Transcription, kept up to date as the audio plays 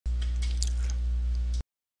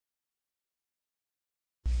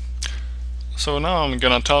So now I'm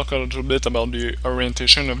gonna talk a little bit about the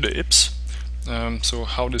orientation of the hips. So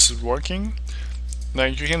how this is working.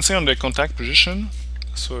 Like you can see on the contact position,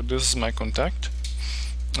 so this is my contact.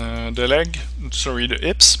 The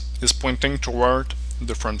hips is pointing toward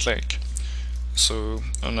the front leg. So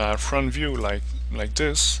on a front view like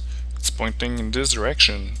this, it's pointing in this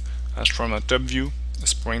direction. As from a top view,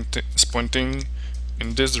 it's pointing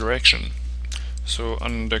in this direction. So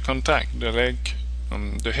on the contact,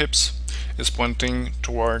 the hips is pointing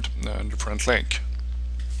toward the front leg.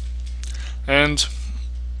 And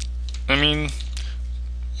I mean,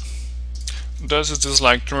 does it just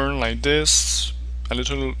like turn like this, a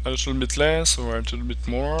little bit less or a little bit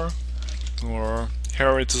more, or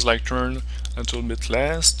here it is like turn a little bit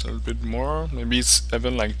less, a little bit more, maybe it's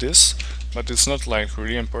even like this, but it's not like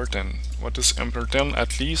really important. What is important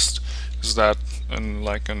at least is that on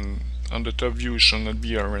the top view it should not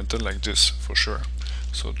be oriented like this for sure.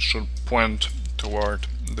 So it should point toward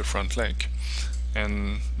the front leg,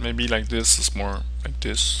 and maybe like this is more like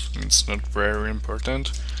this. It's not very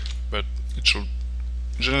important, but it should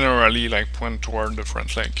generally like point toward the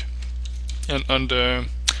front leg. And on the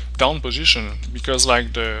down position, because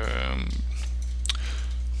like the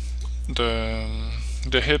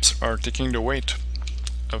hips are taking the weight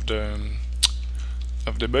of the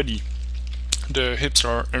body, the hips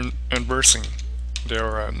are inversing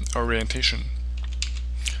their orientation.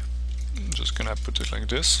 I'm just gonna put it like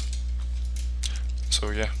this.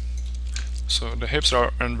 So yeah, so the hips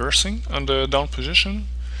are inversing on the down position,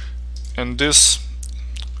 and this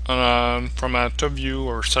from a top view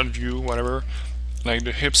or side view, whatever, like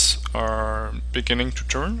the hips are beginning to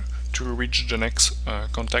turn to reach the next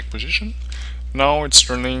contact position. Now it's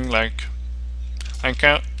turning like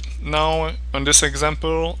now on this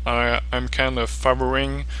example I'm kind of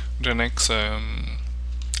favoring the next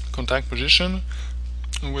contact position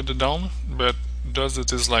with the down, but does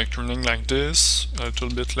it is like turning like this, a little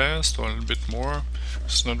bit less or a little bit more.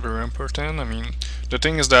 It's not very important. I mean, the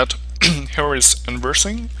thing is that here is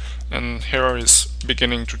inversing and here is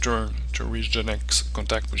beginning to turn to reach the next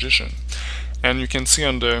contact position. And you can see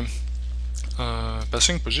on the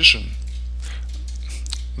passing position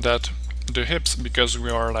that the hips, because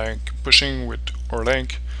we are like pushing with our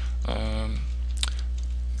leg,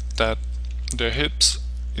 that the hips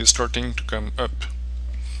is starting to come up.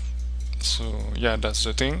 So yeah, that's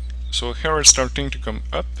the thing. So here it's starting to come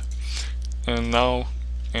up, and now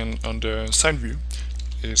and on the side view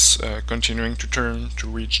is continuing to turn to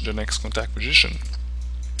reach the next contact position.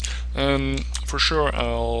 And for sure,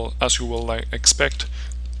 as you will like expect,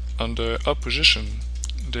 on the up position,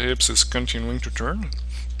 the hips is continuing to turn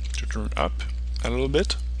up a little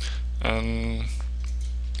bit, and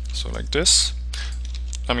so like this.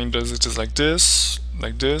 I mean, does it is like this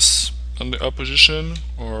on the up position,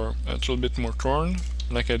 or a little bit more torn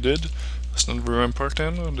like I did. It's not very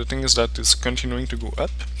important. The thing is that it's continuing to go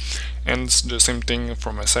up, and it's the same thing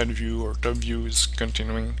from a side view or top view is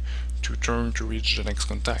continuing to turn to reach the next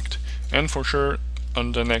contact. And for sure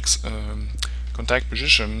on the next contact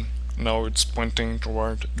position, now it's pointing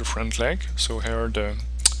toward the front leg, so here the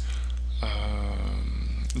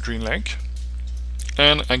green leg.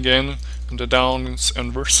 And again, the down is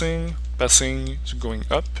inversing, passing is going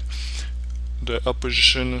up, the up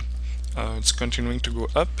position it's continuing to go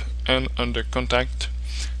up, and on the contact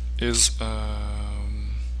is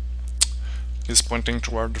pointing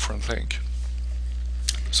toward the front leg.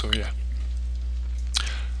 So yeah.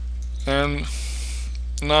 And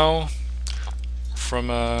now from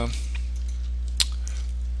a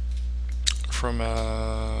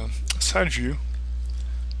side view,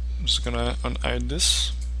 I'm just gonna unhide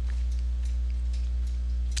this.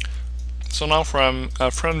 So now from a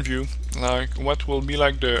front view, like what will be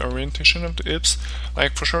like the orientation of the hips,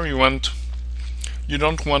 like for sure you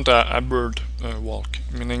don't want a bird walk,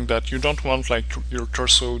 meaning that you don't want like your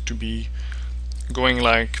torso to be going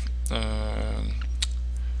like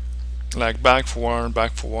back forward,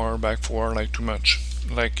 like too much,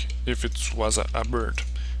 like if it was a bird.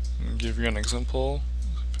 I'll give you an example.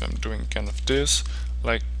 If I'm doing kind of this,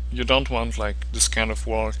 like you don't want like this kind of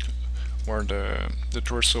walk where the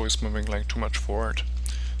torso is moving like too much forward.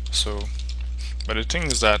 So, but the thing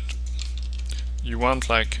is that you want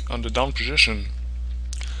like on the down position,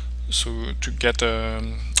 so to get a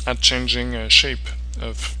changing shape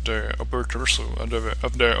of the upper torso, of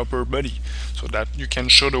the upper body, so that you can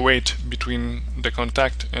show the weight between the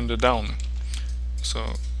contact and the down.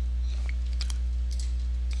 So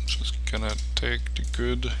just gonna take the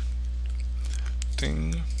good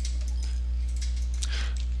thing,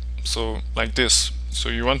 so like this. So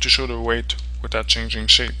you want to show the weight without changing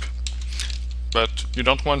shape. but you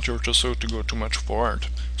don't want your torso to go too much forward.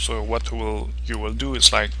 So what you will do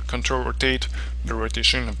is like control rotate the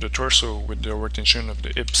rotation of the torso with the rotation of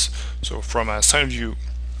the hips. So from a side view,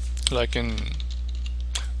 like in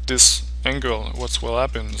this angle, what will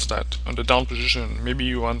happen is that on the down position, maybe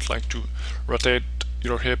you want like to rotate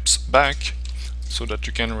your hips back so that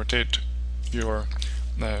you can rotate your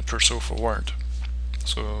torso forward.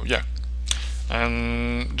 So yeah.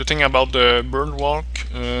 And the thing about the bird walk,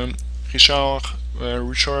 Richard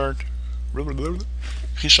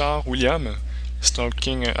William is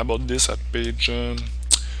talking about this at page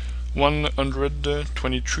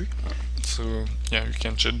 123. So yeah, you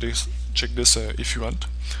can check this if you want.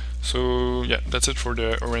 So yeah, that's it for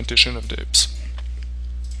the orientation of the hips.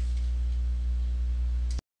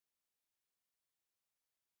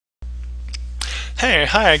 Hey,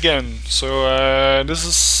 hi again. So this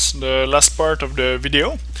is the last part of the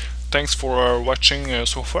video. Thanks for watching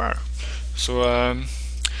so far. So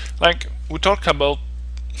like we talked about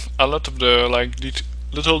a lot of the like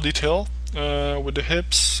little detail with the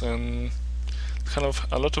hips and kind of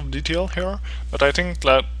a lot of detail here, but I think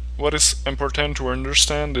that what is important to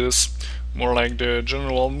understand is more like the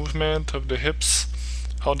general movement of the hips,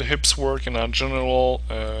 how the hips work in a general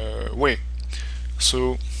way.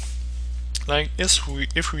 So like if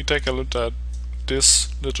we take a look at this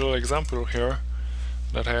little example here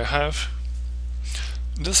that I have,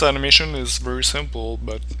 this animation is very simple,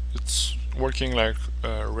 but it's working like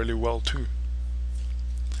really well too.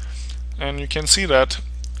 And you can see that,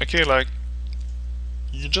 okay, like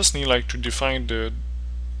you just need like to define the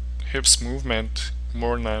hips movement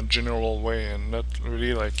more in a general way and not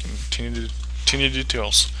really like in teeny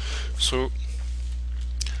details. So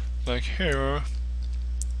like here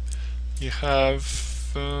you have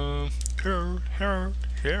here.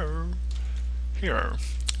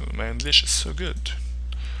 Oh, my English is so good.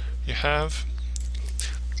 You have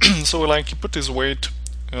so like you put this weight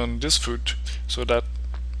on this foot so that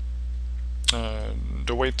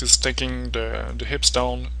the weight is taking the hips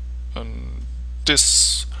down on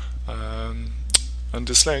this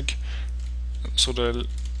leg, so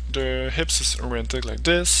the hips is oriented like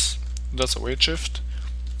this. That's a weight shift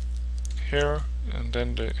here, and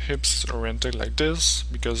then the hips is oriented like this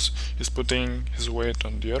because he's putting his weight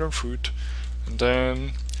on the other foot, and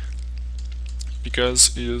then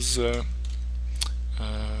because he's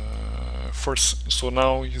first, so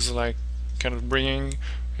now he's like kind of bringing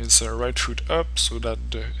his right foot up so that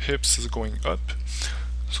the hips is going up.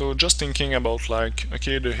 So just thinking about like,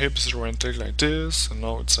 okay, the hips is oriented like this, and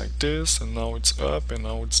now it's like this, and now it's up, and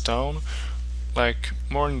now it's down, like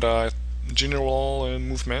more in the general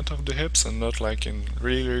movement of the hips and not like in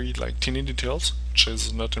really like teeny details, which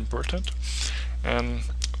is not important. And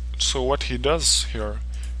so what he does here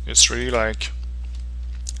is really like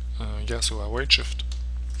yeah, so a weight shift.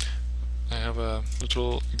 I have a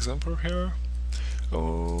little example here.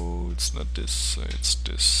 Oh, it's not this, it's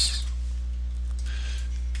this.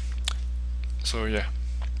 So yeah,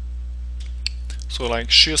 so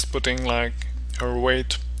like she is putting like her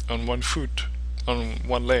weight on one foot, on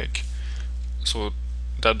one leg, so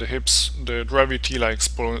that the hips, the gravity likes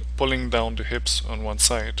pulling down the hips on one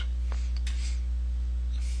side.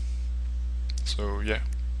 So yeah.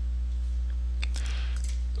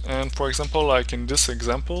 And for example, like in this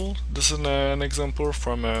example, this is an example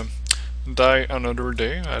from Die Another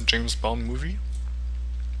Day, a James Bond movie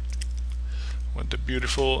with the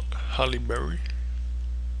beautiful Halle Berry.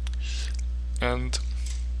 And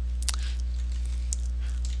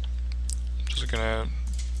I'm just gonna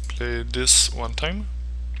play this one time.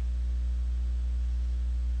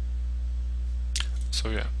 So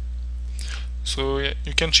yeah, so yeah,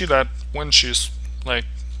 you can see that when she's like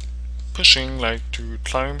pushing like to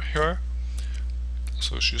climb here,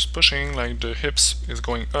 so she's pushing like the hips is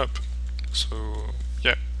going up. So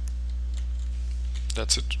yeah,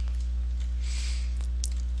 that's it.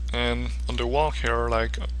 And on the walk here,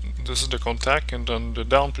 like this is the contact, and on the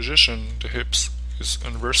down position the hips is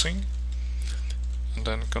inversing, and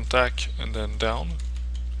then contact and then down,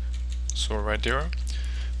 so right there.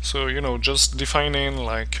 So you know, just defining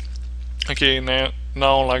like, okay,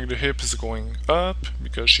 now like the hip is going up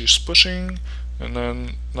because she's pushing, and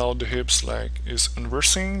then now the hips like is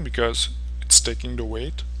inversing because it's taking the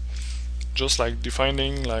weight. Just like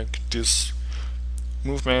defining like this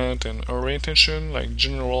movement and orientation, like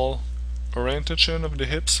general orientation of the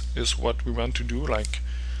hips is what we want to do, like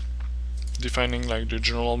defining like the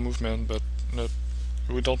general movement, but not,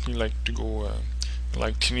 we don't need like to go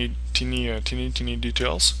like teeny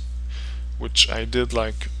details, which I did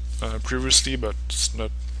like previously, but it's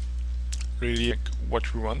not really like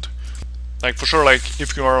what we want. like for sure, like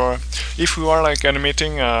if you are like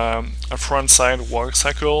animating a front side walk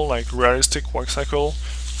cycle, like realistic walk cycle,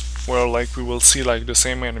 where like we will see like the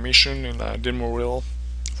same animation in a demo reel,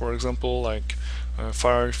 for example, like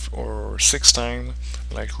 5 or 6 times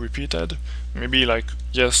like repeated. Maybe like,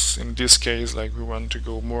 yes, in this case like we want to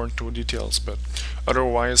go more into details, but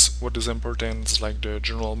otherwise what is important is like the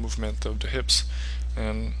general movement of the hips.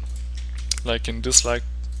 And like in this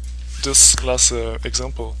last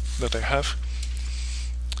example that I have,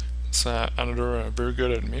 it's another very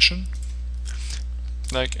good animation.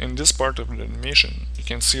 Like in this part of the animation, you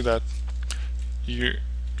can see that you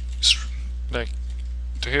like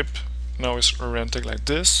the hip now is oriented like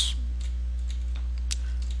this.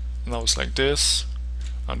 Now it's like this.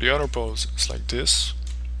 On the other pose, it's like this.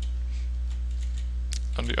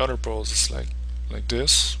 On the other pose, it's like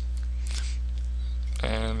this.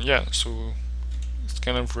 And yeah, so it's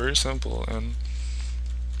kind of very simple. And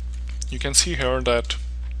you can see here that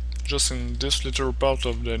just in this little part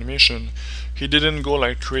of the animation, he didn't go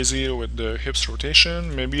like crazy with the hips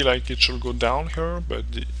rotation. Maybe like it should go down here, but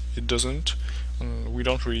it doesn't. We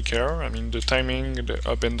don't really care. I mean, the timing, the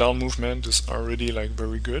up and down movement is already like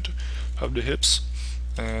very good of the hips.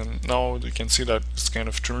 And now you can see that it's kind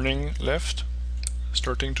of turning left,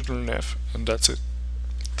 starting to turn left, and that's it.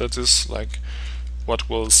 That is like what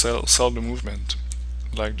will sell the movement,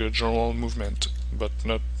 like the general movement, but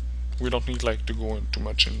not. We don't need like to go too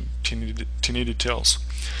much in teeny details.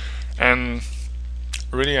 And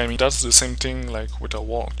really, I mean, that's the same thing like with a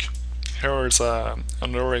walk. Here is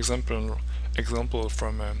another example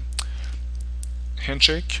from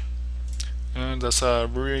Handshake, and that's a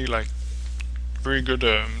very good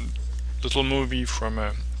little movie from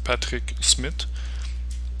Patrick Smith.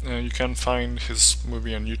 You can find his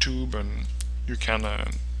movie on YouTube, and you can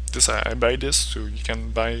I buy this, so you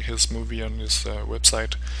can buy his movie on his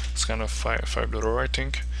website. It's kind of $5, I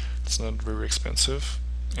think. It's not very expensive,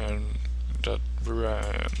 and that very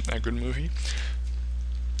a good movie.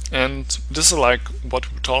 And this is like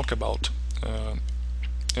what we talk about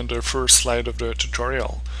in the first slide of the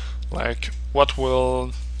tutorial. Like what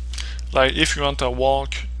will, like if you want a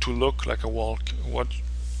walk to look like a walk, what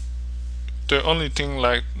the only thing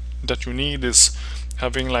like that you need is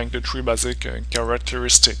having like the 3 basic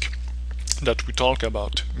characteristic that we talk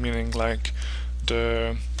about, meaning like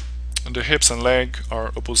the hips and leg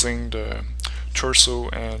are opposing the torso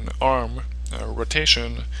and arm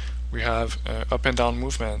rotation. We have up and down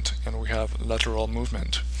movement, and we have lateral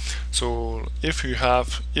movement. So if you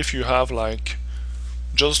have like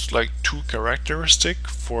just like 2 characteristic,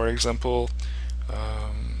 for example,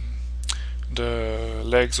 the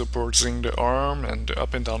legs opposing the arm and the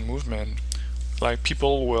up and down movement, like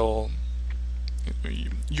people will,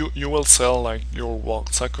 you will sell like your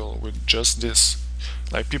walk cycle with just this.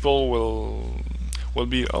 Like people will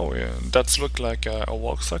be, oh yeah, that's look like a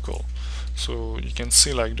walk cycle. So you can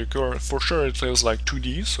see like the curve, for sure it is like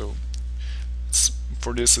 2D, so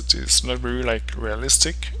for this it is not very like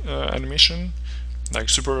realistic animation, like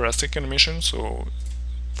super realistic animation, so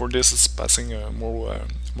for this it's passing more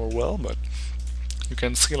well. But you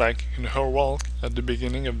can see like in her walk at the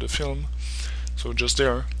beginning of the film, so just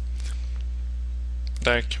there,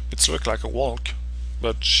 like it's look like a walk,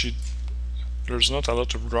 but there's not a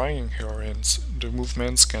lot of drawing here, and the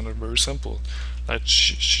movement's kind of very simple. Like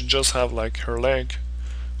she just have like her leg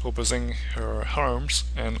opposing her arms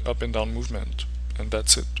and up and down movement, and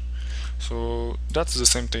that's it. So that's the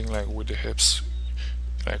same thing like with the hips.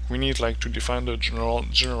 Like we need like to define the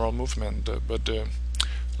general movement, but the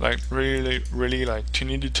like really like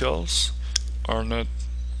teeny details are not,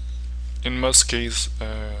 in most cases,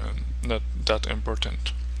 not that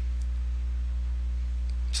important.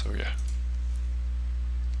 So yeah.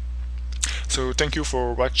 So thank you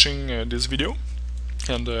for watching this video,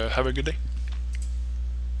 and have a good day.